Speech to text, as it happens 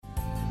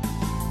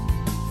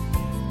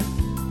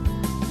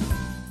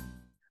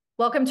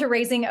Welcome to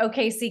Raising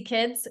OKC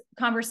Kids,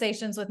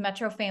 Conversations with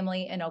Metro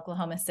Family in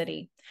Oklahoma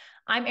City.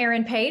 I'm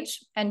Erin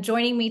Page, and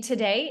joining me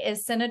today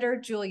is Senator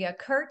Julia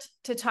Kirt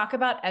to talk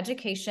about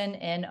education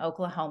in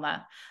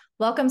Oklahoma.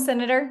 Welcome,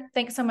 Senator.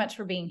 Thanks so much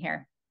for being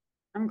here.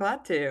 I'm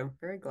glad to,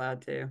 very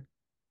glad to.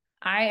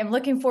 I am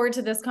looking forward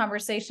to this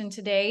conversation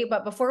today,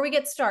 but before we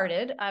get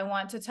started, I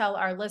want to tell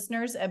our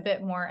listeners a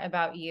bit more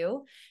about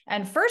you.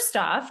 And first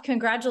off,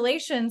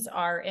 congratulations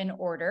are in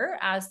order,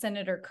 as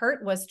Senator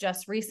Kirt was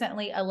just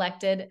recently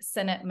elected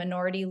Senate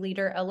Minority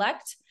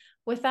Leader-elect,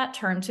 with that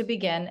term to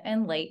begin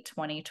in late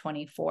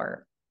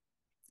 2024.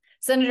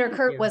 Senator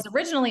Kirt was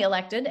originally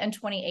elected in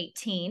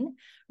 2018,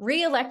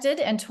 re-elected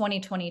in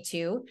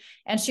 2022,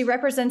 and she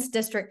represents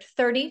District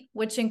 30,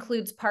 which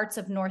includes parts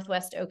of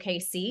Northwest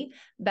OKC,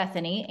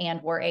 Bethany,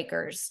 and War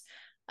Acres.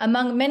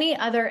 Among many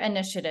other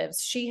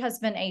initiatives, she has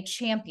been a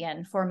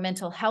champion for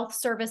mental health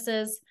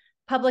services,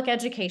 public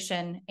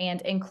education,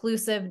 and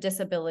inclusive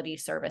disability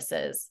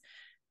services.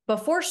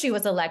 Before she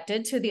was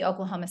elected to the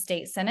Oklahoma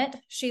State Senate,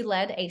 she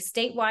led a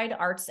statewide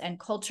arts and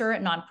culture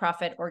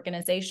nonprofit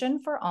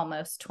organization for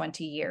almost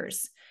 20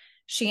 years.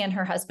 She and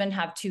her husband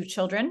have 2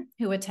 children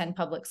who attend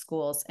public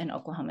schools in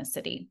Oklahoma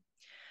City.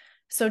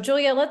 So,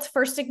 Julia, let's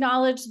first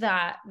acknowledge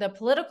that the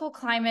political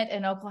climate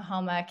in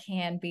Oklahoma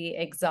can be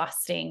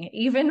exhausting,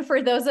 even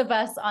for those of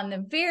us on the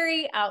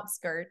very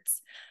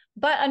outskirts.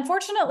 But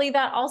unfortunately,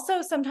 that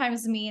also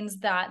sometimes means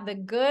that the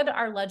good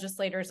our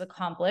legislators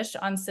accomplish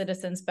on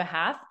citizens'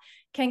 behalf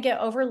can get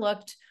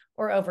overlooked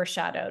or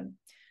overshadowed.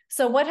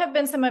 So what have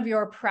been some of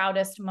your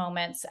proudest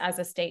moments as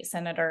a state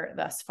senator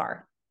thus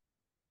far?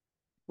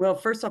 Well,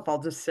 first off,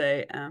 I'll just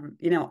say,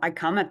 I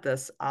come at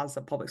this as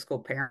a public school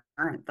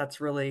parent. That's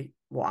really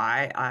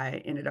why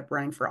I ended up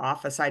running for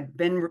office. I'd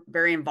been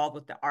very involved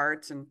with the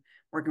arts and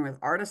working with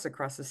artists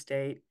across the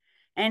state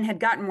and had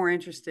gotten more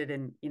interested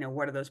in,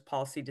 what are those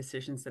policy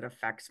decisions that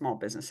affect small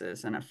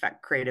businesses and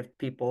affect creative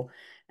people.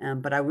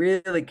 But I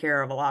really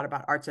care a lot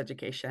about arts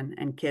education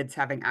and kids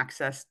having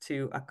access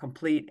to a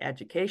complete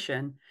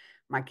education.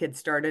 My kids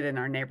started in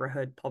our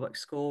neighborhood public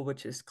school,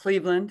 which is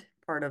Cleveland,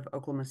 part of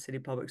Oklahoma City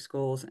Public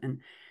Schools.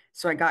 And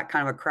so I got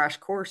kind of a crash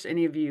course.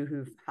 Any of you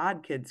who've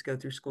had kids go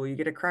through school, you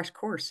get a crash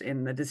course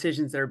in the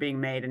decisions that are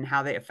being made and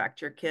how they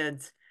affect your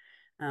kids.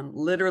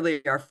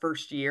 Literally, our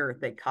first year,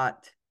 they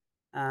cut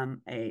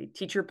a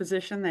teacher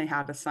position. They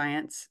had a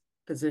science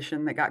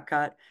position that got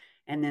cut.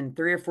 And then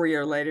 3 or 4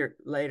 years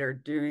later,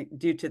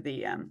 due to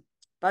the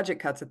budget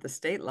cuts at the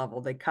state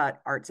level, they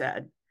cut arts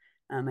ed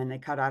and they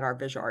cut out our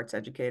visual arts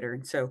educator.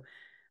 And so,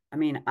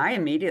 I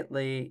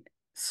immediately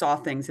saw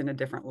things in a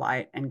different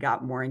light and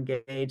got more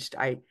engaged.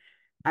 I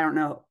don't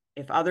know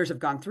if others have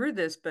gone through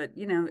this, but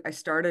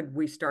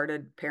we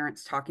started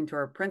parents talking to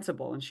our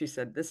principal, and she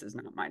said, "This is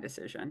not my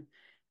decision."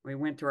 We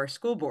went to our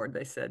school board.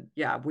 They said,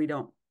 "Yeah, we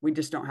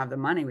just don't have the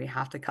money. We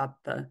have to cut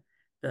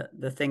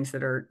the things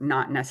that are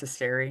not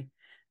necessary."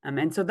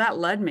 And so that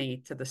led me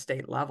to the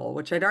state level,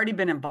 which I'd already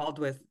been involved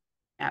with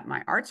at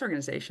my arts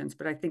organizations.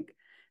 But I think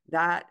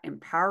that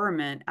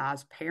empowerment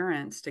as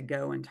parents to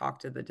go and talk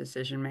to the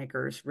decision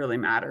makers really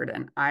mattered.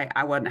 And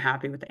I wasn't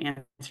happy with the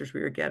answers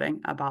we were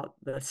getting about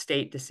the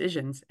state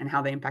decisions and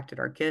how they impacted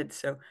our kids.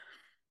 So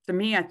to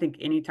me, I think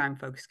anytime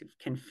folks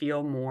can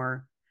feel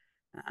more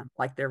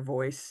like their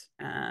voice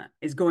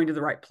is going to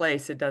the right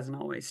place, it doesn't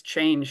always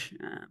change.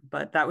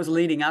 But that was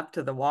leading up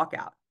to the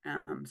walkout.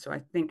 So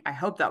I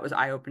hope that was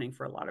eye-opening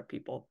for a lot of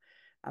people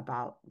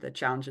about the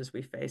challenges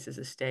we face as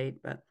a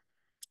state. But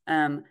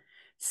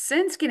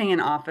since getting in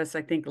office,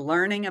 I think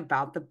learning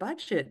about the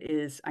budget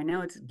I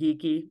know it's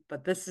geeky,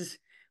 but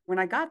when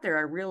I got there,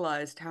 I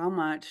realized how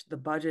much the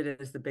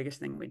budget is the biggest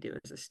thing we do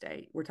as a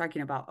state. We're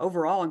talking about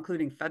overall,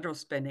 including federal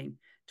spending,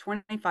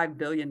 25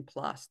 billion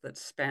plus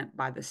that's spent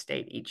by the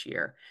state each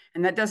year.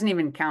 And that doesn't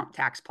even count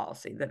tax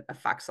policy that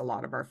affects a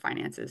lot of our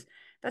finances.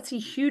 That's a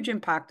huge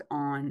impact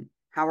on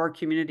how our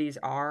communities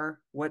are,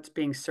 what's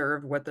being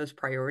served, what those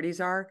priorities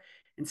are.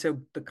 And so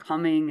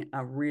becoming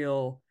a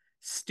real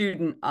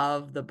student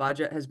of the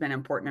budget has been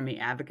important to me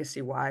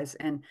advocacy wise.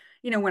 And,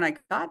 when I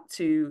got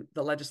to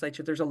the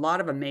legislature, there's a lot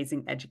of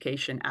amazing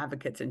education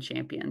advocates and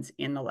champions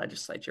in the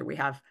legislature. We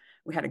had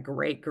a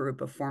great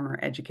group of former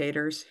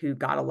educators who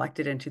got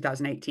elected in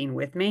 2018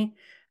 with me.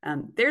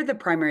 They're the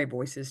primary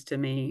voices to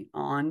me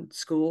on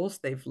schools.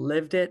 They've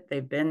lived it.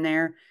 They've been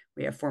there.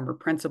 We have former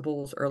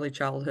principals, early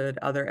childhood,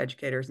 other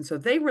educators. And so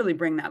they really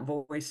bring that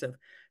voice of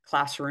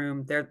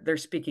classroom. They're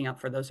speaking up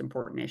for those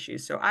important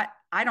issues. So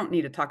I don't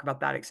need to talk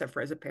about that except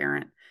for as a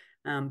parent.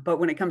 But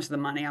when it comes to the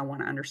money, I want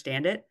to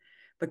understand it,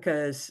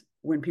 because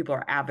when people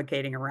are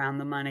advocating around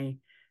the money,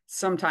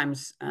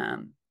 sometimes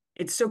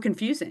it's so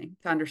confusing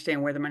to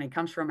understand where the money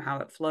comes from, how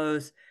it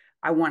flows.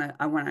 I want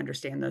to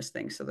understand those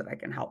things so that I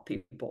can help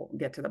people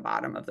get to the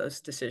bottom of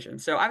those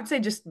decisions. So I would say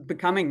just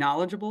becoming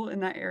knowledgeable in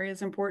that area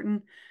is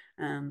important.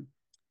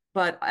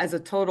 But as a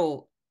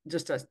total,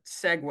 just a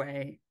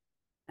segue,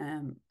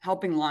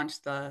 helping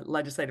launch the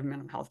Legislative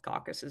Mental Health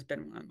Caucus has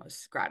been one of the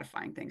most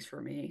gratifying things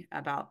for me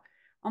about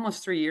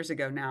almost 3 years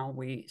ago now,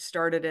 we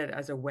started it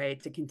as a way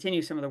to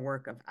continue some of the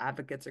work of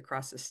advocates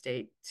across the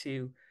state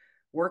to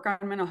work on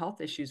mental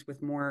health issues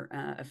with more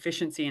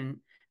efficiency and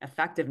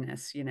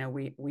effectiveness.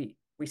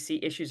 We see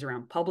issues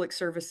around public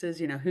services.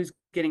 Who's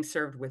getting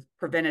served with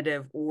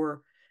preventative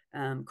or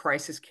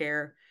crisis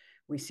care.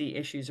 We see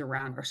issues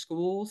around our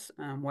schools,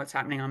 what's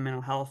happening on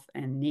mental health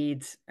and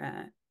needs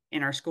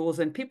in our schools,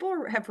 and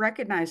people have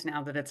recognized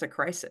now that it's a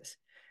crisis.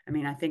 I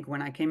mean, I think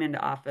when I came into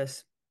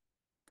office,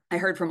 I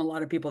heard from a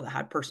lot of people that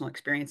had personal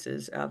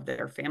experiences of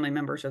their family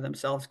members or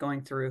themselves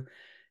going through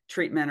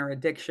treatment or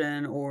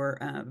addiction or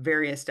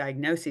various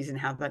diagnoses and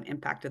how that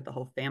impacted the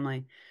whole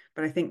family.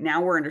 But I think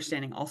now we're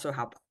understanding also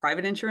how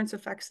private insurance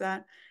affects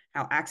that,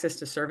 how access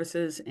to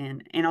services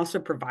and also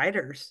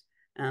providers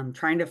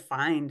trying to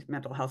find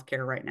mental health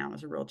care right now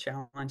is a real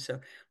challenge. So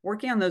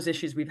working on those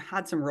issues, we've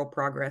had some real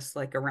progress,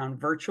 like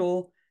around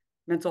virtual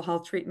mental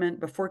health treatment.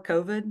 Before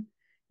COVID,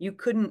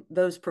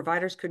 those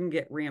providers couldn't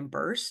get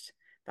reimbursed.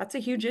 That's a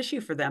huge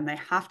issue for them. They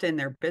have to, in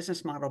their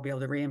business model, be able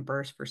to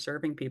reimburse for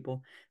serving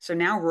people. So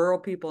now rural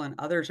people and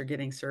others are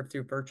getting served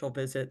through virtual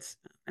visits.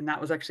 And that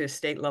was actually a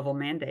state level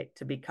mandate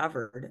to be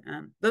covered.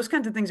 Those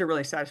kinds of things are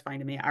really satisfying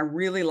to me. I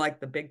really like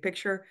the big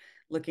picture,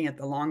 looking at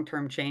the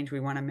long-term change we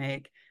want to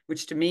make,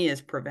 which to me is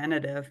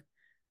preventative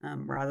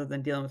rather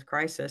than dealing with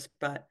crisis.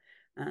 But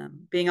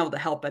being able to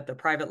help at the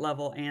private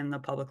level and the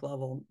public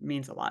level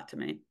means a lot to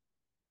me.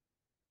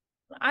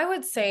 I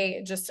would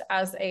say, just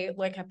as a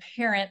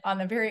parent on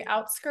the very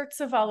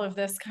outskirts of all of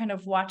this, kind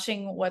of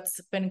watching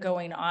what's been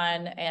going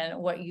on and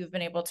what you've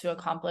been able to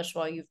accomplish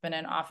while you've been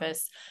in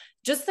office,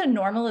 just the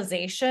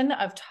normalization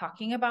of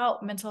talking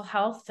about mental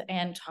health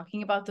and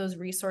talking about those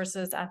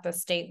resources at the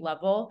state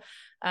level,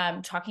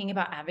 talking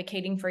about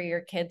advocating for your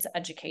kids'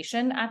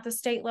 education at the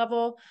state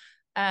level.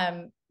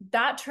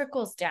 That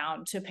trickles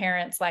down to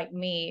parents like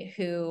me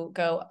who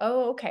go,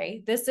 oh,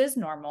 okay, this is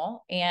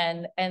normal.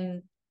 And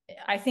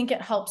I think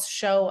it helps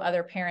show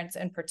other parents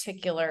in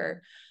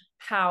particular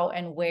how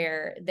and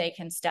where they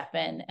can step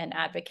in and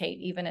advocate,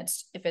 even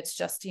if it's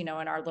just, in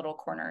our little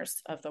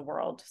corners of the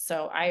world.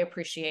 So I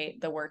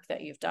appreciate the work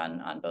that you've done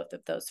on both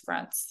of those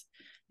fronts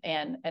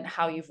and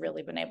how you've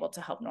really been able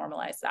to help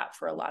normalize that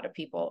for a lot of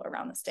people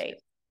around the state.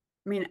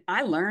 I mean,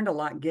 I learned a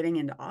lot getting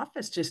into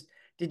office. Just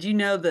did you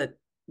know that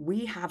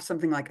we have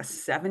something like a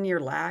 7-year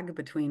lag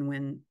between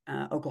when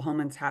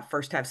Oklahomans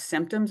first have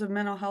symptoms of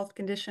mental health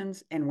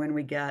conditions and when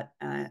we get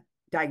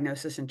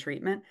diagnosis and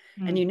treatment?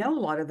 And Mm. a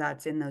lot of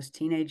that's in those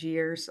teenage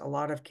years. A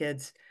lot of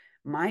kids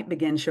might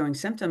begin showing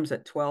symptoms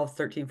at 12,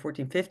 13,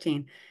 14,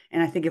 15.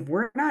 And I think if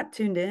we're not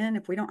tuned in,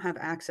 if we don't have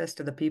access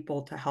to the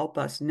people to help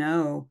us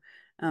know,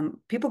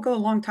 people go a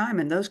long time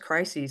and those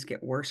crises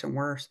get worse and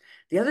worse.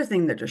 The other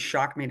thing that just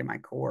shocked me to my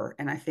core,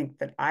 and I think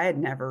that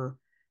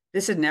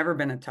this had never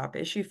been a top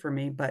issue for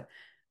me, but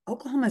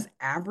Oklahoma's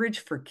average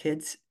for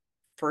kids'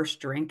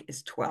 first drink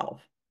is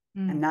 12.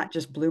 And Mm. that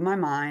just blew my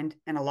mind.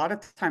 And a lot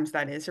of times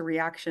that is a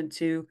reaction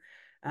to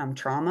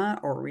trauma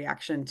or a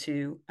reaction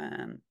to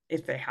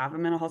if they have a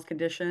mental health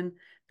condition,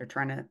 they're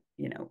trying to,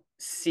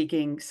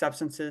 seeking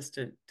substances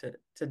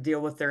to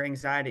deal with their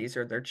anxieties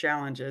or their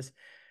challenges.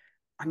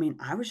 I mean,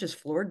 I was just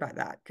floored by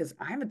that because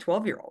I have a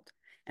 12-year-old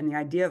and the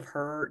idea of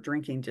her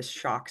drinking just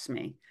shocks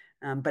me.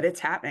 But it's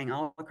happening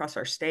all across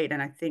our state.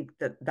 And I think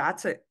that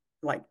that's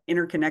like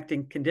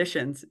interconnecting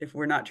conditions. If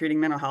we're not treating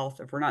mental health,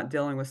 if we're not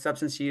dealing with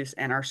substance use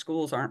and our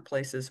schools aren't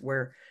places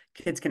where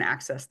kids can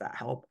access that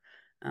help,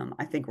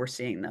 I think we're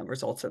seeing the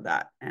results of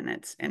that. And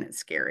it's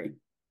scary.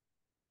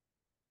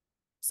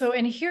 So,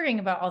 in hearing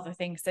about all the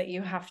things that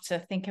you have to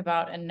think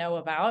about and know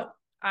about,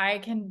 I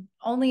can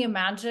only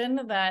imagine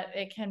that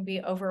it can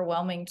be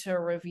overwhelming to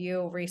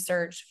review,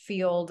 research,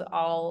 field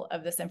all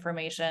of this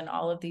information,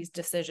 all of these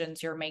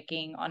decisions you're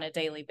making on a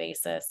daily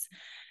basis,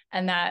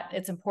 and that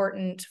it's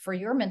important for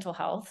your mental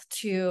health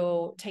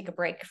to take a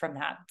break from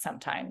that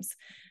sometimes.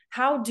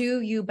 How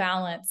do you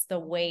balance the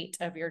weight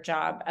of your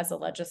job as a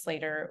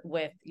legislator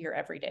with your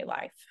everyday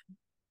life?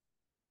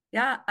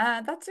 Yeah,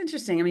 that's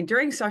interesting. I mean,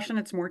 during session,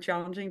 it's more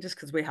challenging just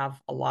because we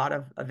have a lot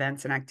of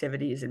events and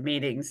activities and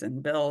meetings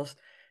and bills.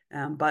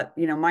 But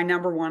my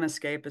number one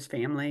escape is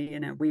family.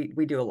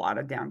 We do a lot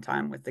of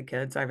downtime with the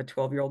kids. I have a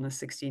 12-year-old and a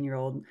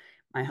 16-year-old.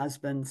 My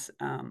husband's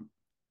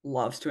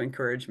loves to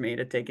encourage me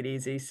to take it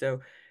easy. So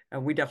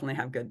we definitely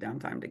have good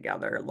downtime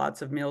together.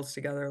 Lots of meals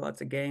together,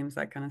 lots of games,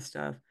 that kind of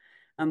stuff.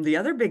 The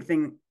other big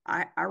thing,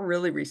 I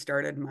really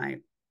restarted my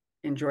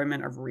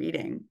enjoyment of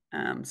reading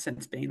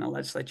since being in the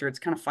legislature. It's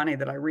kind of funny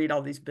that I read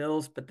all these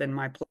bills, but then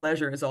my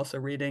pleasure is also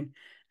reading.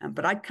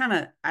 But I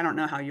don't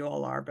know how you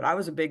all are, but I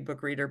was a big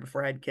book reader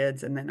before I had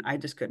kids, and then I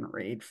just couldn't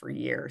read for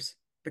years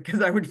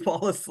because I would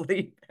fall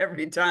asleep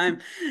every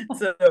time.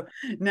 So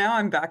now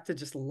I'm back to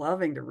just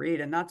loving to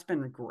read, and that's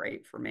been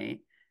great for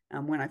me.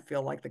 When I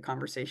feel like the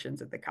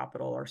conversations at the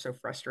Capitol are so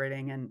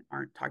frustrating and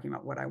aren't talking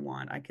about what I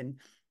want, I can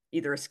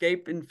either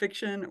escape in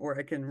fiction or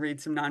I can read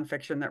some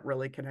nonfiction that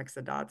really connects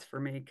the dots for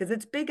me because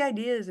it's big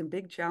ideas and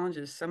big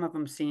challenges. Some of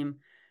them seem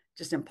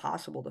just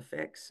impossible to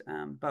fix.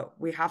 But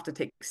we have to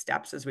take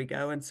steps as we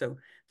go. And so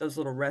those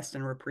little rest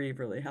and reprieve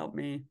really help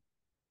me.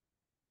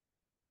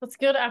 It's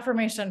good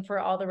affirmation for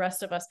all the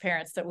rest of us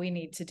parents that we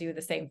need to do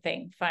the same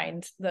thing.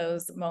 Find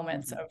those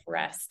moments Mhm. of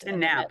rest And in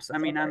the naps. I midst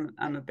of mean, our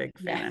I'm a big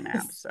fan of yes.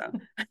 naps.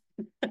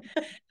 So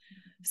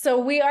So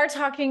we are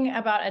talking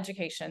about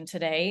education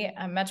today.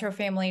 Metro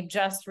Family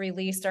just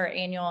released our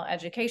annual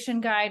education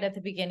guide at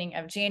the beginning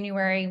of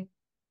January.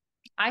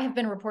 I have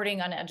been reporting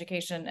on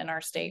education in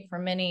our state for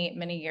many,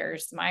 many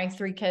years. My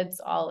three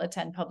kids all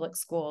attend public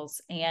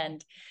schools.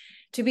 And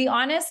to be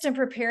honest, in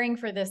preparing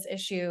for this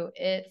issue,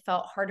 it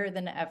felt harder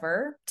than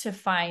ever to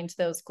find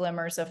those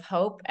glimmers of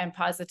hope and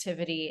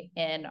positivity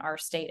in our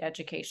state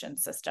education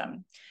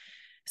system.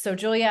 So,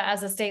 Julia,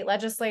 as a state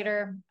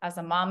legislator, as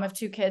a mom of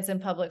two kids in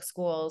public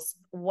schools,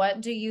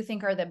 what do you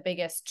think are the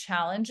biggest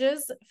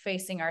challenges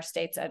facing our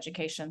state's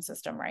education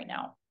system right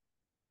now?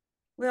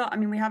 well, I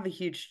mean, we have a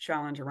huge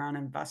challenge around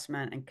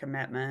investment and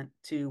commitment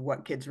to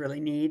what kids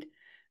really need.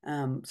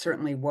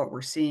 Certainly, what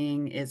we're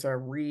seeing is a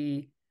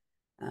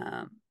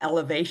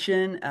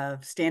elevation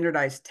of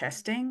standardized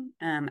testing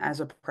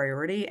as a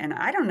priority. And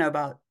I don't know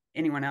about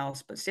anyone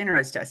else, but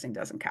standardized testing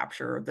doesn't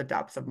capture the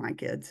depth of my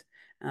kids.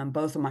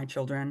 Both of my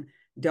children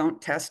don't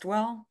test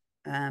well,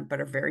 but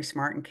are very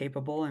smart and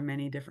capable in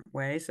many different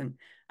ways. And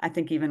I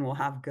think even will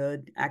have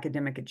good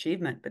academic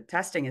achievement, but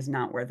testing is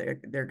not where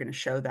they're going to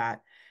show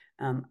that.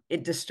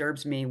 It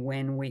disturbs me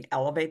when we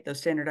elevate those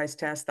standardized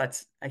tests.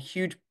 That's a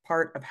huge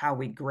part of how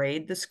we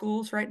grade the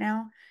schools right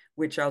now,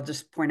 which I'll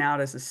just point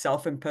out as a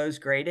self-imposed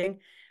grading.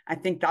 I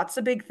think that's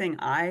the big thing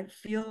I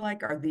feel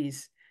like are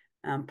these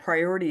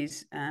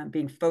priorities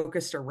being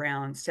focused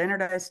around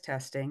standardized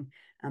testing,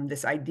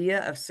 this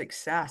idea of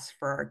success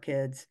for our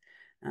kids.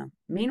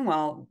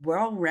 Meanwhile,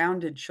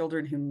 well-rounded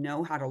children who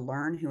know how to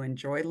learn, who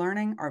enjoy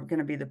learning, are going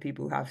to be the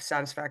people who have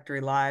satisfactory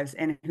lives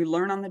and who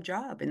learn on the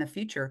job in the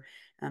future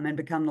and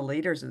become the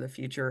leaders of the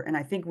future. And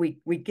I think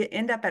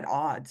end up at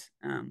odds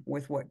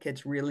with what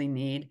kids really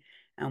need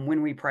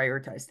when we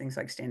prioritize things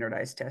like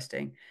standardized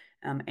testing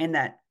and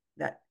that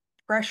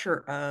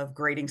pressure of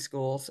grading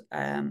schools.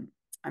 I'm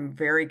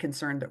very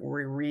concerned that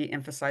we're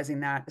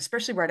re-emphasizing that,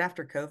 especially right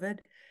after COVID.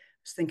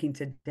 I was thinking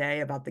today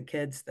about the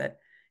kids that,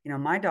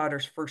 my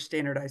daughter's first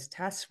standardized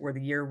tests were the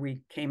year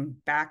we came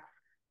back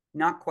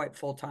not quite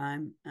full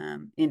time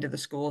into the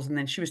schools. And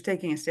then she was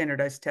taking a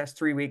standardized test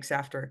 3 weeks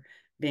after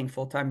being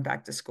full time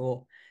back to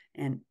school.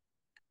 And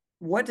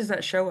what does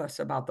that show us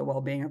about the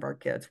well-being of our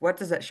kids? What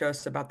does that show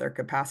us about their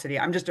capacity?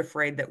 I'm just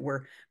afraid that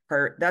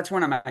that's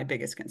one of my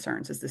biggest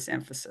concerns is this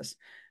emphasis.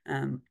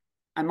 I'm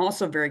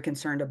also very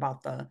concerned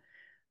about the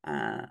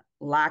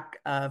lack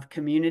of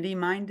community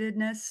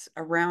mindedness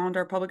around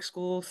our public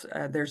schools.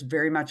 There's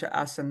very much a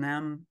us and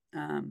them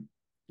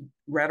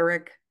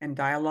rhetoric and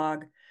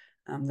dialogue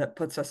that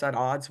puts us at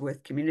odds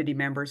with community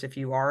members if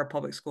you are a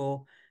public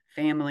school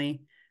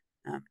family,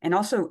 and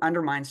also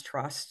undermines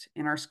trust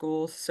in our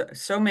schools.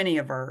 So many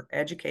of our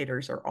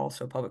educators are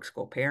also public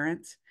school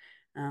parents.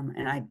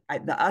 And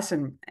the us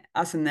and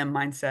them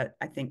mindset,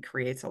 I think,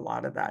 creates a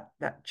lot of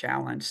that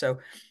challenge. So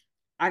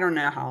I don't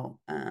know how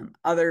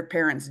other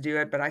parents do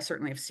it, but I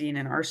certainly have seen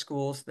in our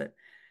schools that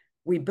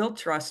we build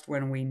trust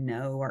when we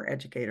know our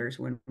educators,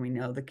 when we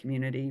know the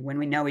community, when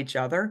we know each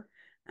other.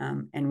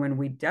 And when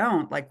we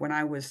don't, like when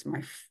I was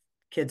my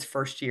kid's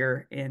first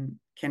year in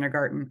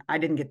kindergarten, I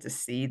didn't get to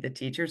see the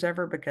teachers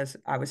ever because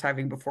I was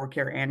having before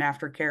care and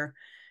after care.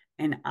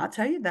 And I'll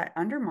tell you that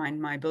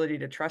undermined my ability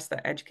to trust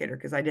the educator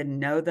because I didn't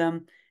know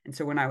them. And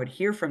so when I would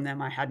hear from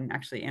them, I hadn't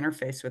actually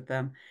interfaced with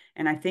them.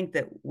 And I think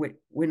that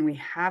when we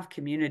have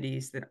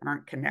communities that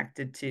aren't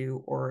connected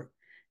to or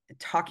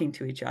talking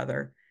to each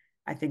other,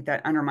 I think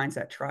that undermines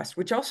that trust,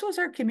 which also is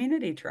our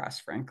community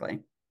trust, frankly.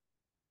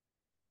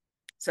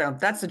 So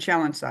that's the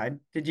challenge side.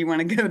 Did you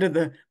want to go to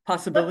the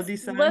possibility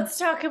side? Let's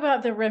talk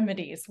about the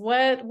remedies.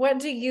 What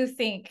do you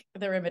think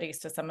the remedies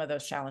to some of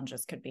those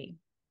challenges could be?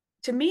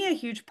 To me, a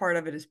huge part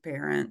of it is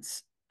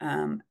parents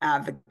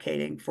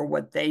advocating for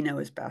what they know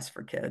is best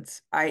for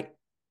kids.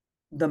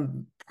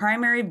 The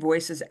primary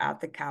voices at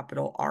the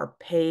Capitol are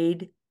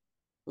paid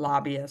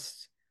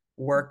lobbyists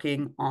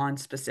working on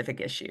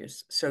specific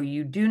issues. So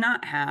you do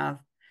not have,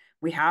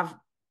 we have,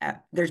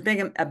 there's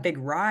been a big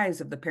rise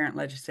of the Parent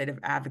Legislative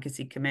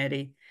Advocacy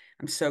Committee.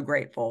 I'm so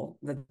grateful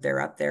that they're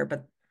up there,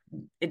 but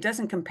it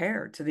doesn't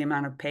compare to the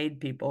amount of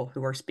paid people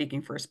who are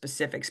speaking for a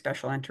specific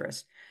special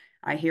interest.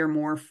 I hear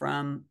more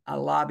from a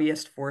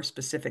lobbyist for a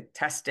specific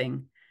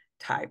testing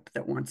type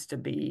that wants to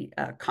be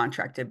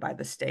contracted by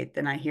the state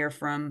than I hear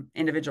from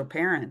individual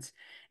parents.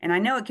 And I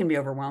know it can be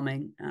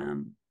overwhelming.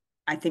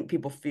 I think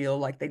people feel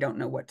like they don't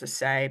know what to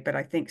say, but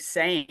I think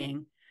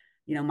saying,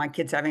 my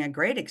kid's having a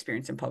great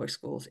experience in public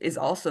schools is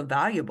also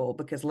valuable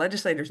because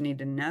legislators need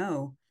to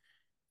know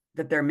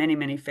that there are many,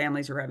 many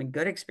families who are having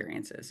good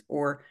experiences,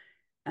 or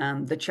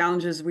the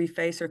challenges we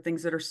face are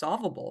things that are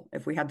solvable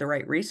if we had the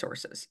right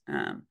resources.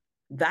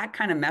 That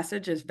kind of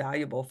message is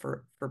valuable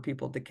for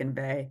people to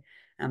convey.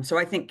 So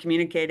I think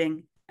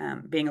communicating,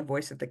 being a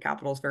voice at the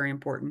Capitol is very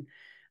important.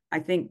 I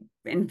think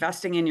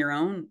investing in your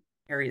own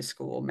area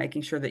school,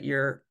 making sure that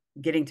you're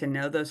getting to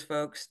know those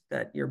folks,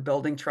 that you're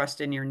building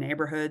trust in your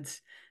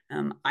neighborhoods.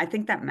 I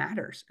think that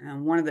matters.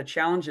 One of the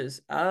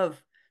challenges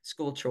of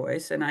school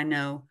choice, and I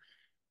know,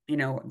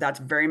 that's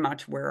very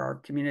much where our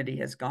community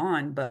has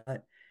gone,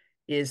 but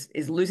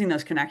is losing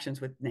those connections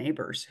with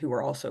neighbors who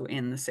are also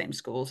in the same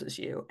schools as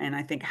you. And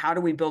I think how do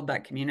we build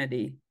that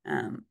community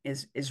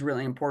is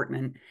really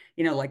important.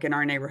 And like in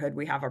our neighborhood,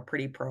 we have a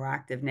pretty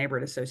proactive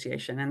neighborhood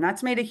association, and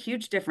that's made a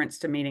huge difference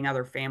to meeting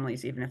other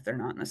families, even if they're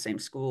not in the same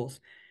schools.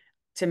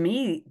 To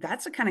me,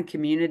 that's the kind of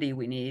community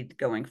we need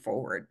going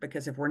forward,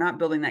 because if we're not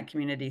building that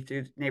community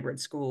through neighborhood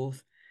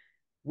schools,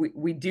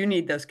 we do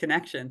need those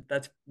connections.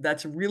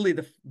 That's really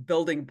the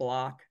building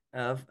block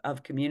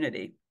of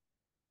community.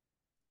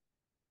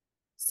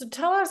 So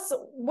tell us,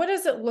 what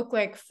does it look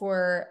like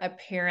for a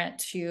parent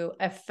to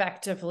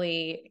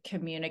effectively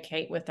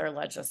communicate with their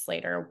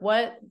legislator?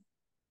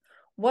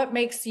 What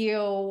makes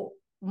you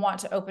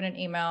want to open an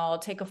email,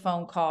 take a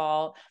phone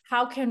call?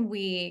 How can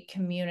we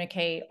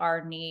communicate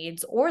our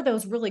needs or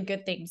those really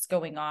good things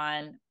going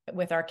on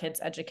with our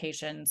kids'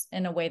 educations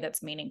in a way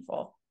that's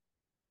meaningful?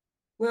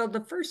 Well,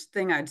 the first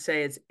thing I'd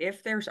say is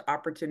if there's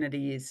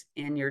opportunities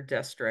in your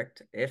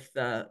district, if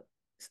the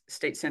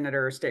state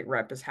senator or state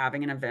rep is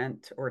having an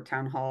event or a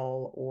town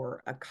hall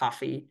or a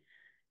coffee,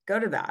 go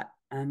to that.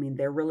 I mean,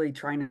 they're really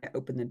trying to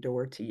open the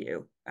door to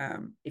you.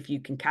 If you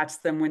can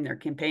catch them when they're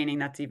campaigning,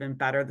 that's even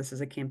better. This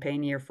is a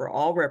campaign year for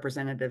all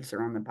representatives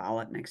are on the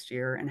ballot next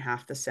year and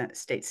half the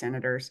state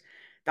senators.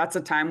 That's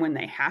a time when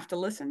they have to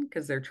listen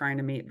because they're trying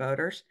to meet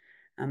voters.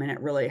 And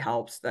it really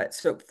helps that.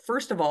 So,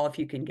 first of all, if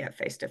you can get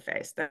face to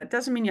face, that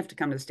doesn't mean you have to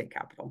come to the state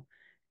capitol.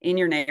 In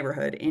your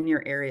neighborhood, in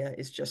your area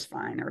is just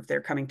fine. Or if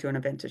they're coming to an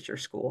event at your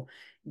school,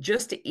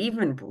 just to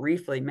even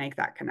briefly make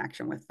that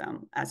connection with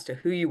them as to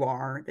who you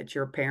are, that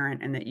you're a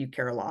parent, and that you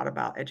care a lot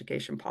about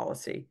education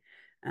policy.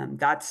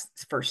 That's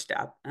the first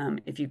step.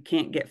 If you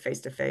can't get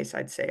face to face,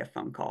 I'd say a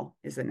phone call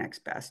is the next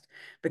best,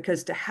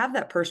 because to have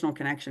that personal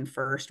connection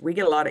first, we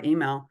get a lot of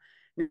email,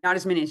 not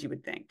as many as you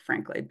would think,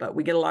 frankly, but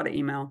we get a lot of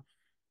email.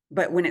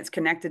 But when it's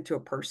connected to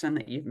a person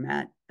that you've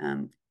met,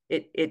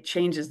 it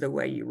changes the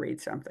way you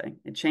read something.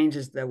 It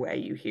changes the way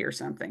you hear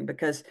something,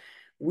 because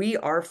we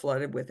are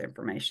flooded with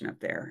information up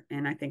there.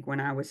 And I think when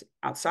I was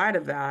outside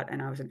of that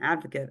and I was an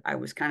advocate, I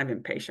was kind of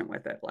impatient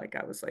with it. Like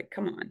I was like,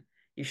 come on,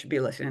 you should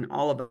be listening,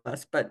 all of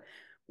us. But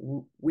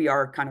we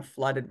are kind of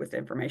flooded with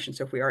information.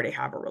 So if we already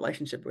have a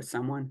relationship with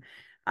someone,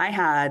 I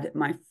had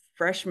my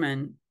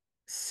freshman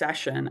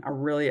session, a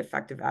really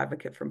effective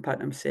advocate from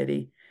Putnam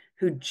City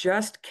who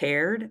just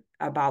cared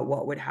about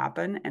what would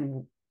happen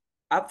and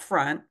up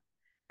front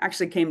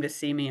actually came to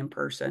see me in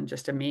person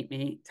just to meet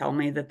me, tell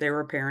me that they were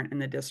a parent in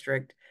the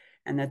district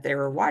and that they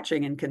were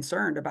watching and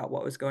concerned about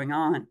what was going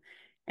on.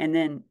 And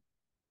then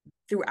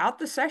throughout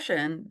the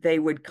session, they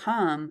would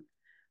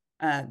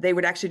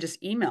actually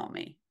just email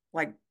me,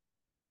 like,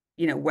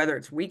 whether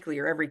it's weekly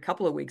or every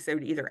couple of weeks, they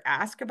would either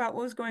ask about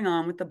what was going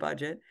on with the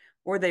budget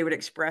or they would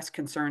express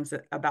concerns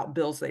about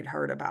bills they'd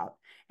heard about.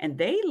 And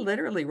they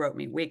literally wrote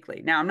me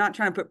weekly. Now, I'm not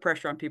trying to put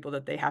pressure on people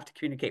that they have to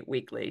communicate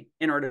weekly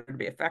in order to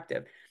be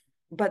effective,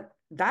 but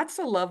that's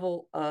a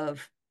level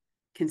of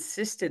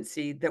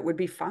consistency that would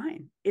be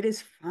fine. It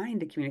is fine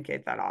to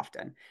communicate that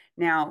often.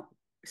 Now,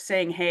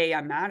 saying, hey,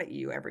 I'm mad at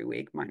you every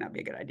week might not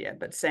be a good idea,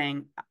 but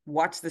saying,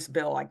 watch this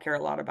bill, I care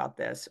a lot about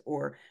this,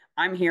 or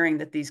I'm hearing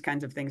that these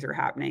kinds of things are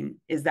happening.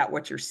 Is that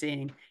what you're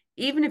seeing?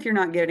 Even if you're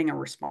not getting a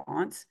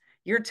response,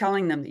 you're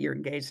telling them that you're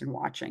engaged in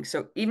watching.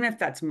 So even if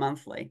that's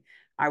monthly,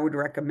 I would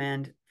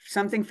recommend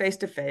something face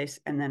to face,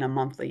 and then a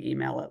monthly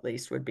email at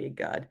least would be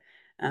good.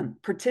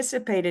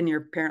 Participate in your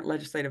parent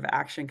legislative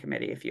action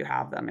committee if you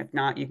have them. If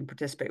not, you can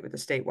participate with a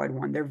statewide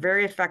one. They're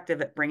very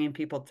effective at bringing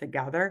people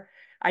together.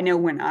 I know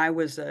when I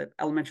was an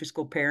elementary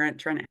school parent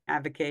trying to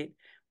advocate,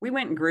 we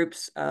went in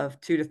groups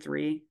of 2 to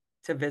 3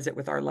 to visit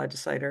with our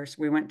legislators.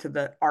 We went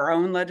to our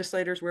own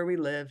legislators where we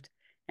lived,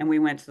 and we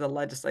went to the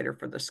legislator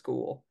for the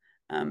school.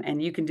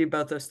 And you can do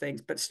both those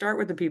things, but start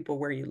with the people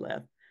where you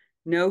live.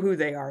 Know who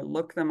they are,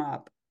 look them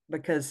up,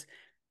 because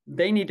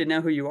they need to know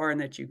who you are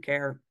and that you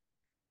care.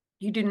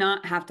 You do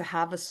not have to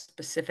have a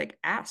specific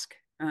ask.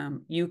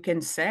 You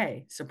can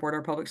say, support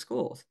our public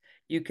schools.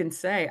 You can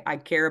say, I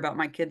care about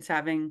my kids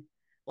having,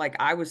 like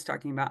I was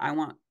talking about, I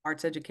want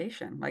arts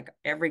education. Like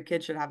every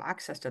kid should have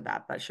access to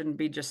that. That shouldn't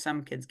be just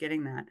some kids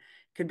getting that.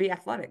 Could be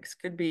athletics,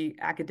 could be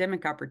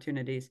academic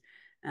opportunities.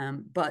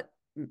 But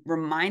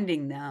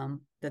reminding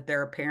them that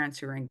there are parents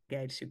who are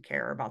engaged, who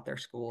care about their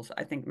schools,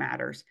 I think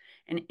matters.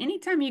 And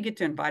anytime you get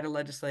to invite a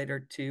legislator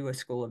to a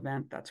school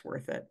event, that's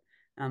worth it.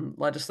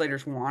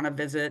 Legislators want to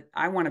visit.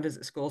 I want to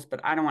visit schools, but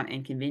I don't want to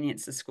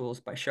inconvenience the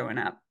schools by showing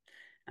up.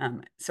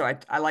 So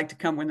I like to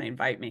come when they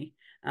invite me.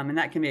 And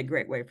that can be a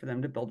great way for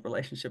them to build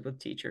relationship with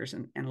teachers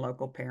and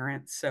local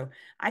parents. So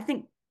I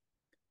think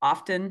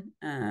often,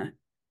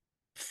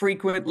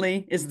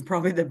 frequently is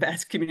probably the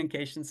best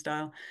communication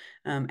style.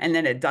 And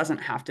then it doesn't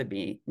have to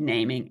be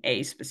naming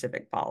a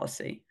specific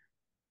policy.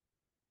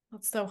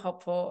 That's so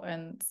helpful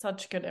and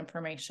such good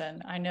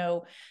information. I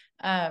know,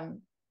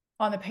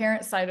 on the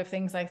parent side of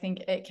things, I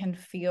think it can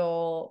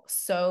feel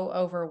so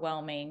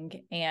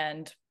overwhelming.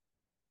 And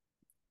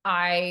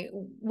I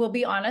will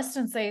be honest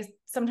and say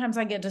sometimes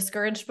I get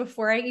discouraged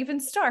before I even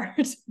start.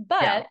 Yeah.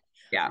 But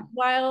Yeah.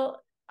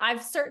 while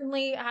I've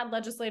certainly had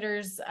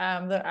legislators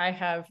that I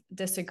have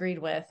disagreed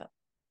with,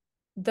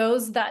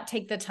 those that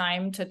take the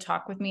time to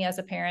talk with me as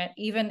a parent,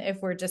 even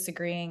if we're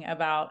disagreeing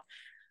about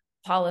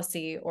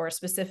policy or a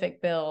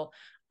specific bill,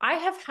 I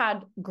have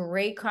had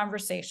great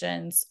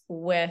conversations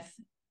with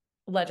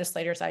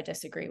legislators I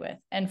disagree with.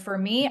 And for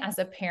me as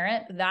a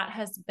parent, that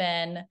has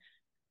been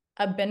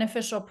a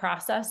beneficial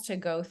process to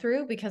go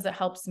through because it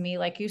helps me,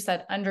 like you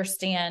said,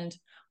 understand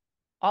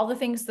all the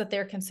things that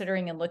they're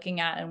considering and looking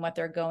at and what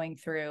they're going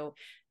through.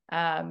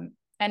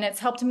 And it's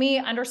helped me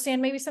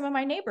understand maybe some of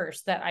my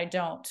neighbors that I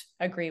don't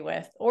agree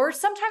with, or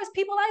sometimes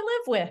people I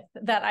live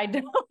with that I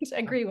don't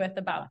agree with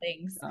about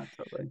things.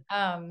 Totally.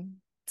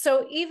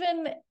 So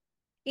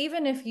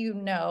even if you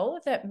know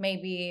that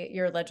maybe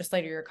your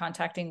legislator you're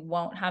contacting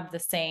won't have the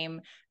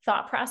same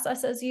thought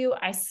process as you,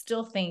 I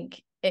still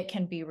think it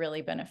can be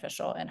really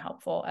beneficial and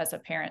helpful as a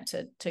parent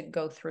to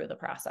go through the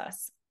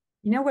process.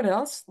 You know what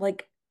else?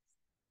 Like,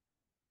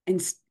 and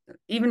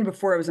even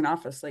before I was in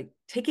office, like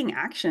taking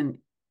action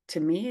to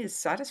me is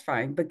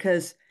satisfying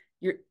because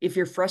if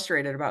you're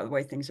frustrated about the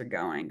way things are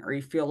going or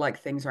you feel like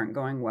things aren't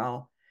going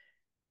well,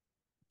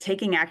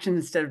 taking action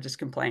instead of just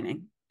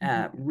complaining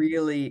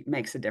really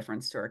makes a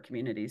difference to our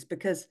communities.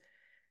 Because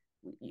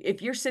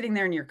if you're sitting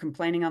there and you're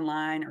complaining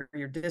online or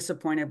you're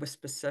disappointed with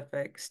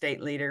specific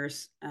state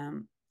leaders,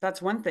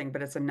 that's one thing,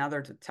 but it's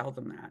another to tell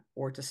them that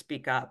or to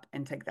speak up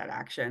and take that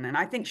action. And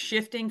I think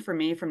shifting for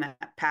me from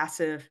that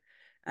passive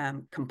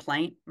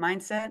complaint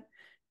mindset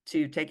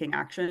to taking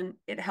action,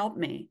 it helped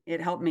me. It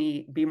helped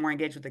me be more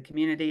engaged with the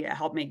community. It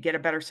helped me get a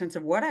better sense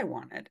of what I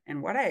wanted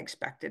and what I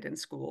expected in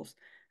schools.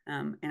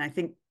 And I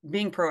think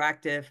being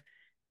proactive,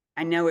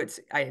 I know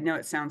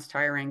it sounds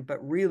tiring,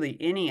 but really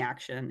any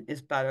action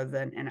is better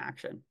than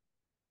inaction.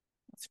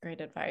 That's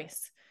great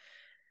advice.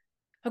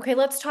 Okay,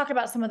 let's talk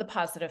about some of the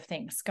positive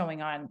things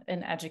going on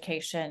in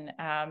education.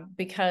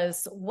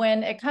 Because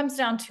when it comes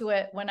down to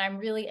it, when I'm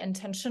really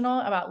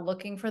intentional about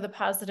looking for the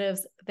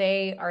positives,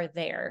 they are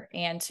there.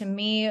 And to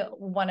me,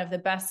 one of the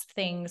best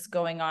things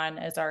going on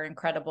is our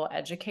incredible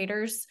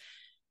educators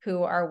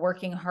who are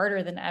working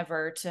harder than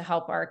ever to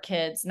help our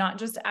kids, not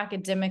just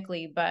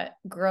academically, but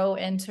grow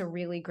into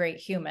really great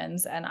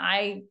humans. And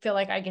I feel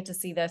like I get to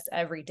see this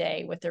every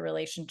day with the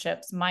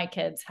relationships my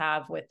kids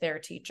have with their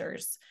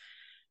teachers.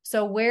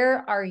 So,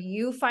 where are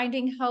you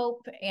finding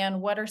hope,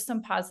 and what are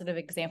some positive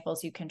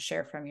examples you can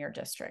share from your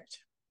district?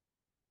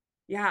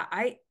 Yeah,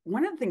 I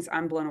one of the things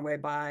I'm blown away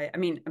by, I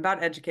mean,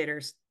 about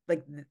educators,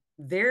 like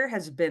there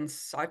has been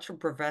such a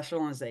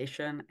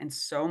professionalization and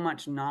so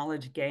much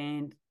knowledge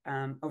gained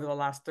over the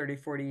last 30,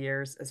 40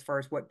 years as far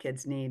as what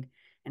kids need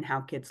and how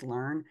kids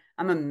learn.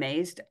 I'm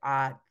amazed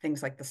at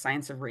things like the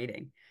science of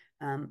reading,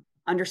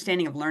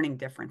 understanding of learning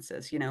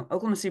differences. You know,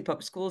 Oklahoma City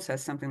Public Schools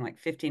has something like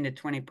 15 to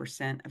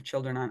 20% of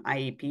children on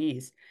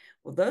IEPs.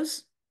 Well,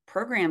 those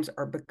programs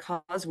are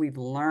because we've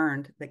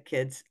learned that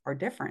kids are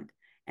different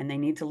and they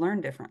need to learn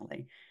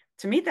differently.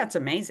 To me, that's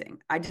amazing.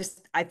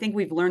 I think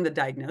we've learned the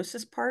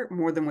diagnosis part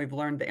more than we've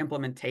learned the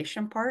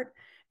implementation part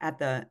at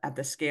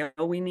the scale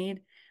we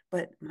need.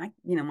 But my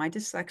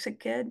dyslexic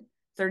kid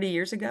 30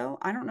 years ago,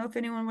 I don't know if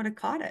anyone would have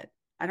caught it.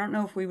 I don't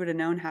know if we would have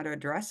known how to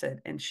address it.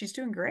 And she's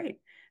doing great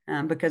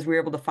because we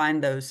were able to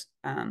find those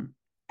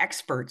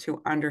experts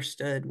who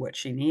understood what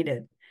she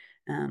needed.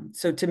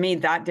 So to me,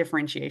 that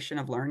differentiation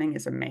of learning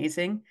is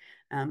amazing.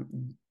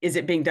 Is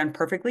it being done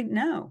perfectly?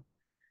 No.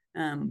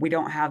 We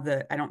don't have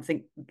I don't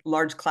think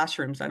large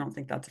classrooms, I don't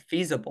think that's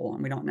feasible.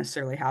 And we don't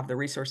necessarily have the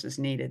resources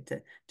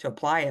needed to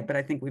apply it. But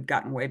I think we've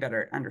gotten way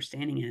better at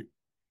understanding it.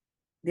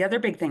 The other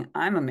big thing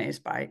I'm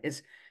amazed by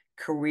is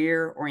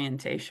career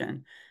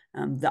orientation.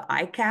 The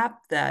ICAP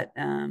that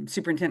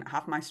Superintendent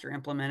Hoffmeister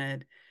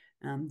implemented,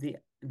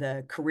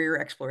 the career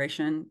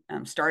exploration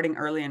starting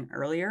early and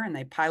earlier, and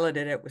they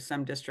piloted it with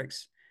some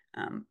districts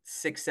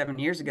 6, 7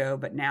 years ago,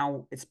 but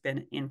now it's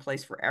been in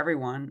place for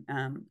everyone.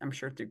 I'm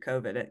sure through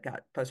COVID it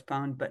got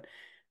postponed, but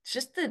it's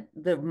just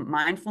the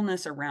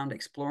mindfulness around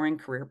exploring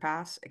career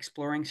paths,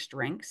 exploring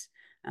strengths.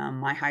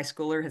 My high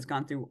schooler has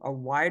gone through a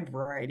wide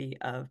variety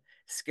of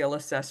skill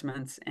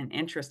assessments and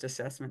interest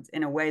assessments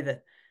in a way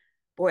that,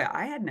 boy,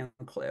 I had no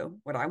clue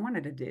what I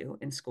wanted to do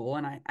in school.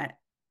 And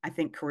I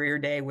think career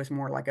day was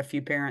more like a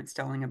few parents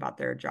telling about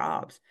their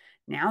jobs.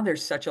 Now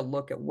there's such a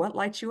look at what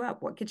lights you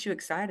up, what gets you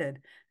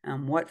excited,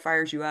 what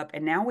fires you up.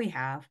 And now we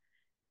have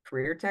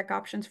career tech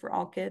options for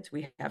all kids.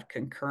 We have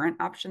concurrent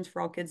options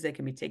for all kids. They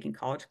can be taking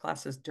college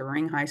classes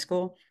during high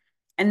school.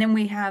 And then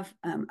we have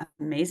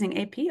amazing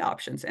AP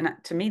options. And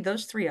to me,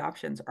 those three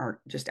options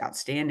are just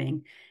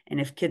outstanding. And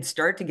if kids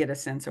start to get a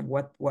sense of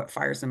what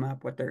fires them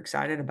up, what they're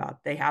excited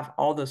about, they have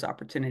all those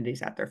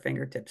opportunities at their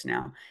fingertips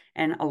now.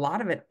 And a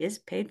lot of it is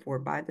paid for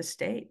by the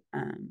state.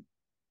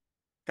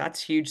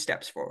 That's huge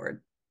steps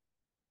forward.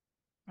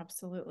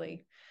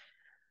 Absolutely.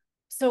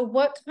 So,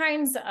 what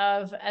kinds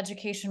of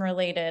education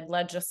related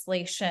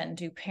legislation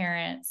do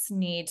parents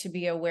need to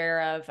be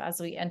aware of as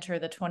we enter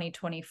the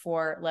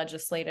 2024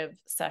 legislative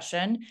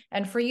session?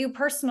 And for you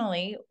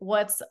personally,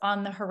 what's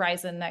on the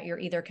horizon that you're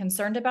either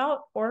concerned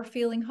about or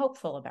feeling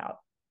hopeful about?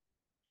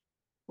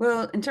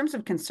 Well, in terms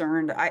of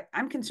concerned,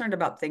 I'm concerned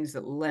about things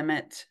that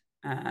limit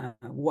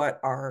what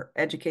our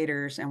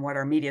educators and what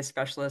our media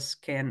specialists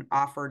can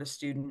offer to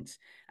students.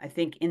 I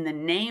think in the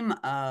name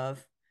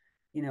of,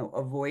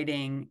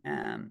 avoiding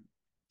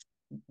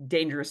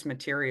dangerous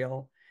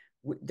material,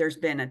 there's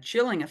been a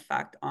chilling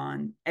effect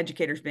on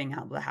educators being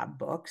able to have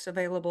books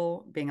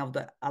available, being able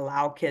to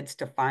allow kids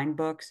to find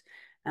books.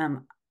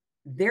 Um,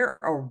 there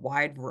are a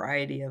wide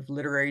variety of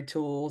literary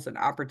tools and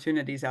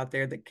opportunities out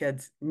there that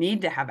kids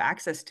need to have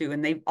access to.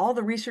 And they all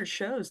the research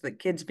shows that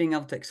kids being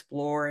able to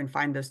explore and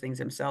find those things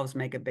themselves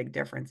make a big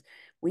difference.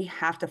 We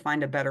have to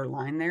find a better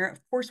line there. Of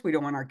course, we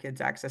don't want our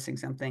kids accessing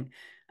something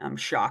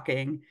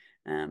shocking,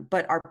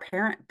 but our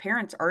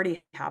parents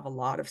already have a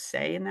lot of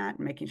say in that,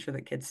 making sure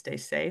that kids stay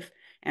safe.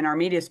 And our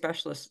media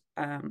specialists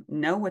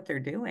know what they're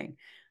doing.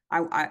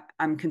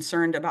 I'm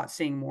concerned about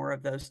seeing more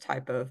of those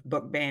type of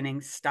book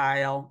banning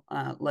style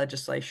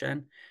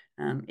legislation.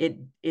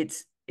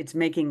 It's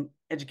making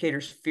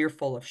educators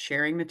fearful of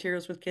sharing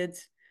materials with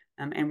kids,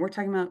 and we're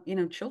talking about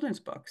children's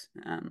books.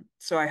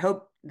 So I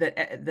hope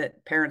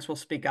that parents will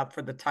speak up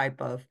for the type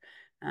of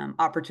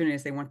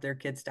opportunities they want their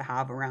kids to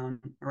have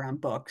around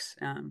books.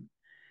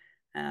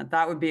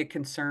 That would be a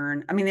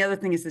concern. I mean, the other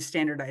thing is the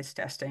standardized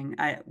testing.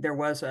 There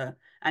was a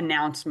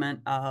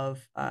announcement of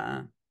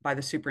by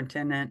the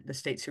superintendent, the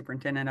state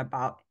superintendent,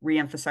 about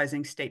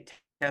reemphasizing state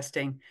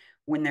testing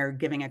when they're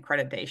giving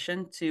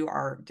accreditation to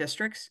our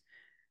districts.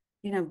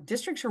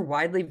 Districts are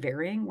widely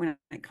varying when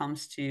it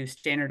comes to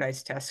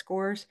standardized test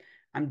scores.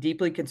 I'm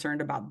deeply concerned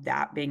about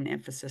that being the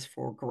emphasis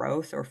for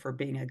growth or for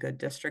being a good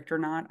district or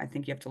not. I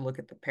think you have to look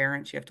at the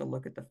parents, you have to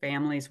look at the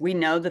families. We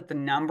know that the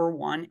number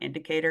one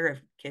indicator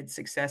of kids'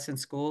 success in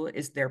school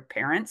is their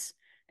parents'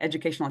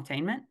 educational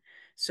attainment.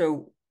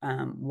 So,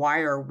 why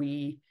are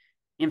we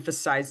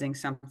emphasizing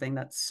something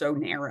that's so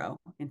narrow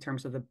in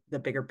terms of the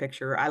bigger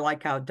picture? I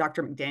like how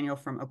Dr. McDaniel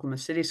from Oklahoma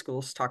City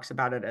Schools talks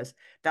about it as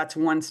that's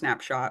one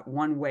snapshot,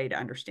 one way to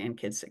understand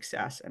kids'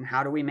 success. And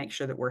how do we make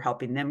sure that we're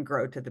helping them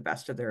grow to the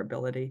best of their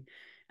ability?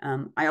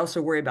 I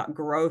also worry about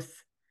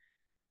growth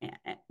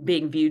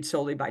being viewed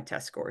solely by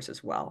test scores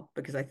as well,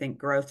 because I think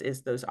growth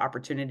is those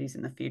opportunities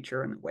in the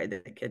future and the way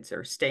that the kids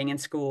are staying in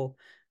school,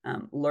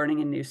 learning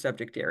in new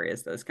subject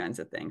areas, those kinds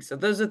of things. So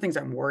those are things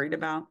I'm worried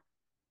about.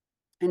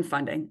 And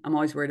funding. I'm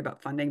always worried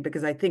about funding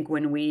because I think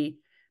when we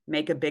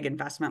make a big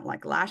investment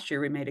like last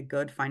year, we made a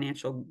good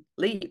financial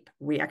leap.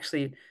 We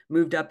actually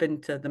moved up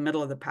into the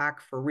middle of the pack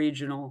for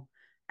regional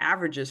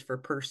averages for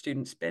per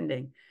student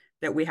spending,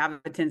 that we have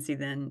a tendency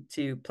then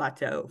to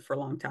plateau for a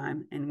long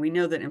time. And we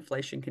know that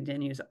inflation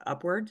continues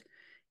upward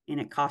and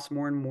it costs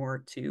more and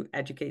more to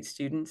educate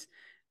students.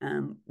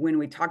 When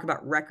we talk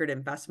about record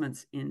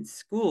investments in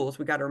schools,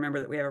 we got to remember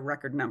that we have a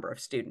record number of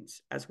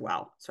students as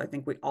well. So I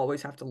think we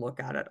always have to look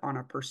at it on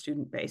a per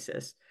student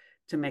basis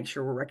to make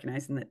sure we're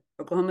recognizing that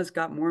Oklahoma's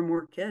got more and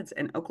more kids.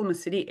 And Oklahoma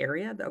City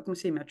area, the Oklahoma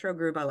City metro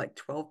grew by like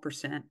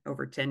 12%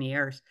 over 10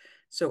 years.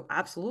 So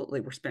absolutely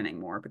we're spending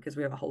more because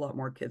we have a whole lot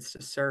more kids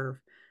to serve.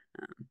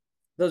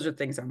 Those are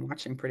things I'm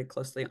watching pretty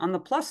closely. On the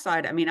plus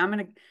side, I mean,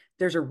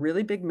 there's a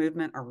really big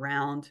movement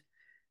around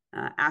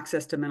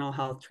access to mental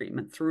health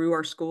treatment through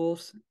our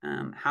schools,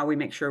 how we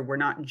make sure we're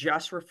not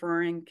just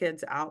referring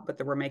kids out, but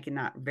that we're making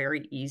that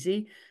very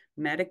easy.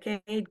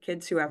 Medicaid,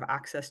 kids who have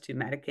access to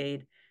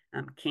Medicaid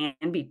can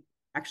be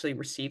actually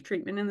receive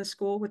treatment in the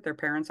school with their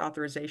parents'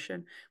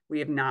 authorization. We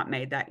have not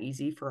made that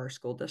easy for our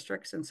school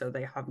districts, and so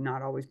they have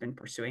not always been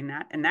pursuing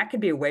that. And that could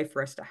be a way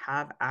for us to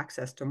have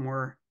access to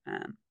more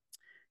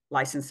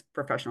licensed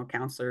professional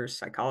counselors,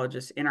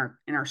 psychologists in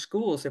our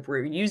schools if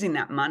we're using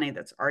that money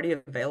that's already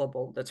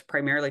available, that's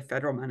primarily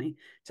federal money,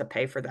 to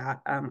pay for that.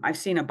 I've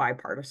seen a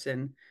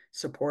bipartisan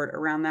support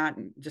around that,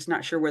 and just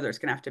not sure whether it's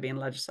going to have to be in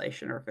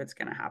legislation or if it's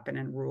going to happen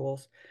in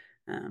rules.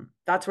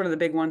 That's one of the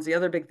big ones. The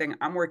other big thing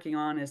I'm working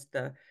on is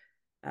the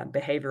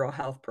behavioral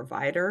health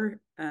provider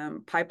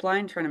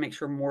pipeline, trying to make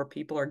sure more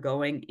people are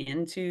going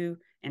into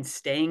and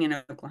staying in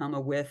Oklahoma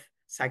with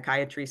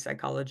psychiatry,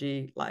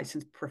 psychology,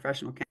 licensed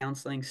professional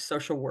counseling,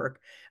 social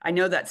work. I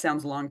know that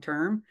sounds long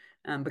term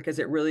because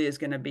it really is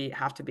going to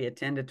have to be a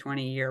 10 to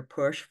 20-year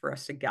push for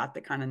us to get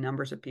the kind of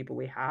numbers of people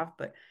we have.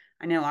 But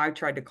I know I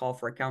tried to call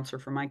for a counselor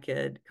for my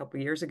kid a couple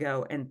of years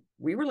ago, and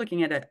we were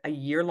looking at a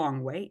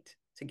year-long wait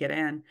to get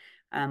in.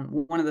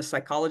 One of the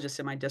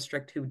psychologists in my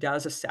district who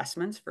does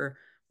assessments for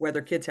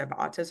whether kids have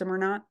autism or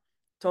not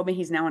told me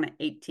he's now on an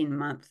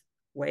 18-month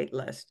wait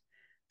list.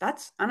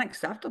 That's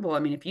unacceptable. I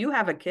mean, if you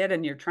have a kid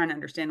and you're trying to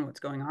understand what's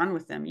going on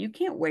with them, you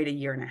can't wait a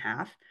year and a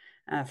half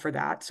for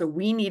that. So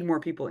we need more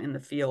people in the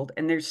field.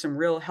 And there's some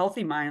real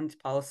Healthy Minds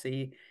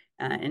policy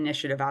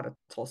initiative out of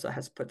Tulsa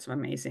has put some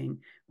amazing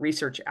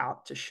research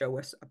out to show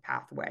us a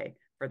pathway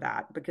for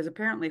that. Because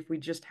apparently, if we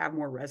just have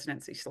more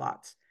residency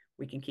slots,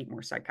 we can keep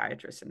more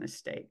psychiatrists in this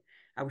state.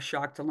 I was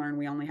shocked to learn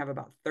we only have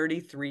about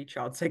 33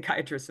 child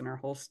psychiatrists in our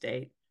whole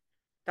state.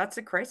 That's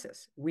a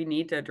crisis. We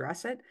need to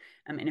address it.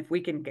 I mean, if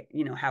we can get,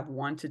 have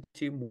 1 to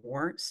 2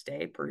 more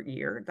stay per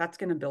year, that's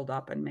going to build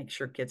up and make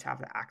sure kids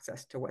have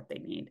access to what they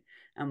need.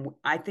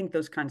 I think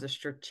those kinds of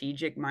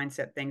strategic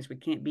mindset things, we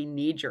can't be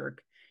knee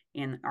jerk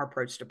in our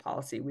approach to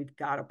policy. We've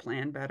got to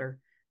plan better.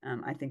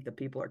 I think the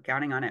people are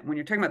counting on it. When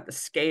you're talking about the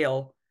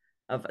scale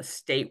of a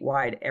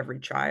statewide, every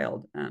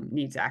child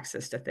needs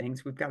access to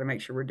things, we've got to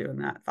make sure we're doing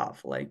that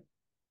thoughtfully.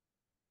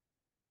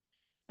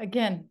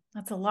 Again,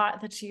 that's a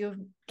lot that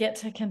you get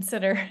to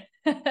consider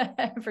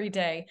every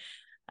day.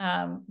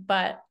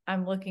 But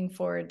I'm looking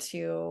forward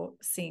to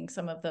seeing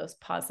some of those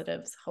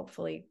positives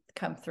hopefully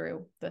come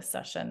through this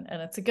session.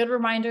 And it's a good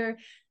reminder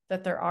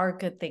that there are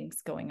good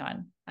things going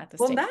on at the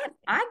state. Well,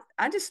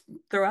 I just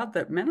throw out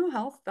that mental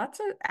health,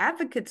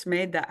 advocates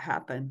made that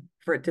happen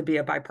for it to be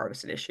a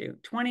bipartisan issue.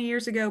 20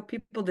 years ago,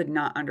 people did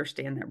not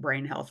understand that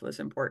brain health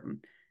was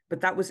important, but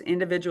that was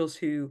individuals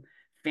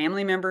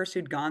family members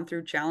who'd gone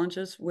through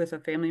challenges with a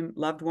family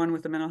loved one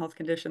with a mental health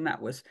condition.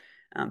 That was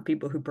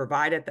people who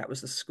provide it. That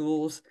was the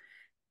schools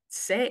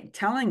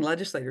telling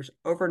legislators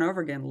over and over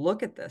again,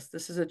 look at this.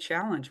 This is a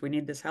challenge. We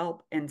need this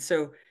help. And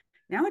so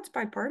now it's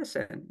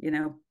bipartisan.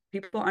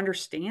 People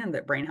understand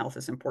that brain health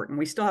is important.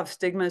 We still have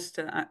stigmas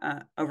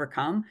to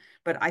overcome,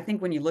 but I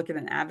think when you look at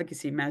an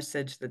advocacy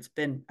message that's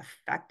been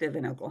effective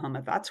in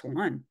Oklahoma, that's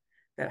one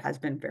that has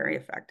been very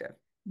effective.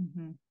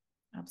 Mm-hmm.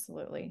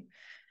 Absolutely.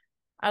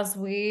 As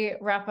we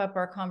wrap up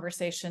our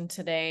conversation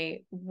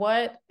today,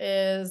 what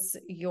is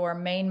your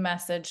main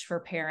message for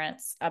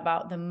parents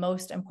about the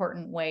most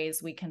important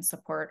ways we can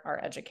support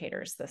our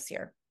educators this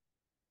year?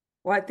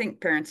 Well, I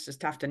think parents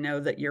just have to know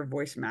that your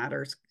voice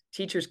matters.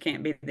 Teachers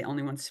can't be the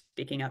only ones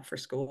speaking up for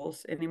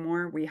schools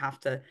anymore. We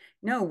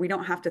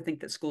don't have to think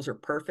that schools are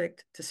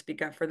perfect to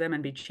speak up for them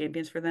and be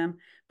champions for them,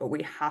 but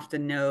we have to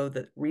know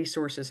that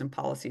resources and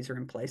policies are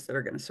in place that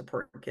are going to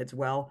support kids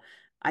well.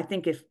 I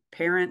think if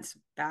parents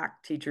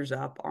back teachers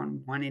up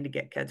on wanting to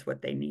get kids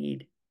what they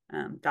need,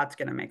 that's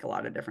going to make a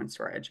lot of difference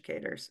to our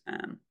educators.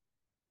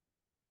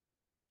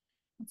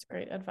 That's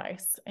great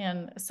advice,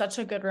 and such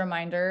a good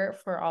reminder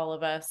for all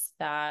of us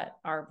that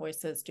our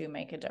voices do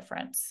make a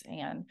difference.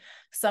 And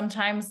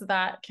sometimes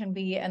that can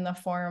be in the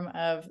form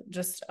of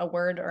just a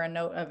word or a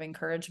note of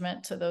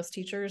encouragement to those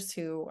teachers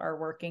who are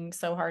working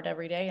so hard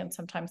every day. And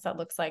sometimes that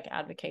looks like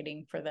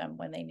advocating for them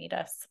when they need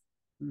us.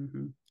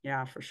 Mm-hmm.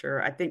 Yeah, for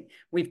sure. I think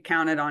we've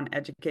counted on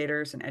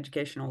educators and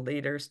educational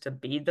leaders to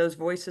be those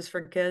voices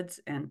for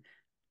kids. And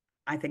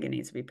I think it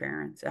needs to be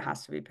parents. It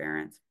has to be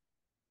parents.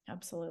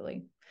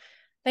 Absolutely.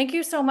 Thank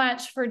you so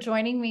much for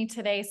joining me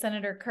today,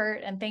 Senator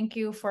Kirt, and thank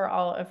you for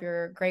all of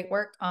your great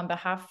work on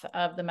behalf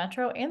of the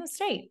Metro and the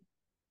state.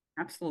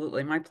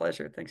 Absolutely. My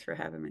pleasure. Thanks for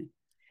having me.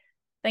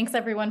 Thanks,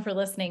 everyone, for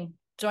listening.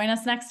 Join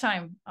us next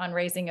time on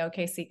Raising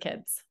OKC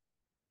Kids.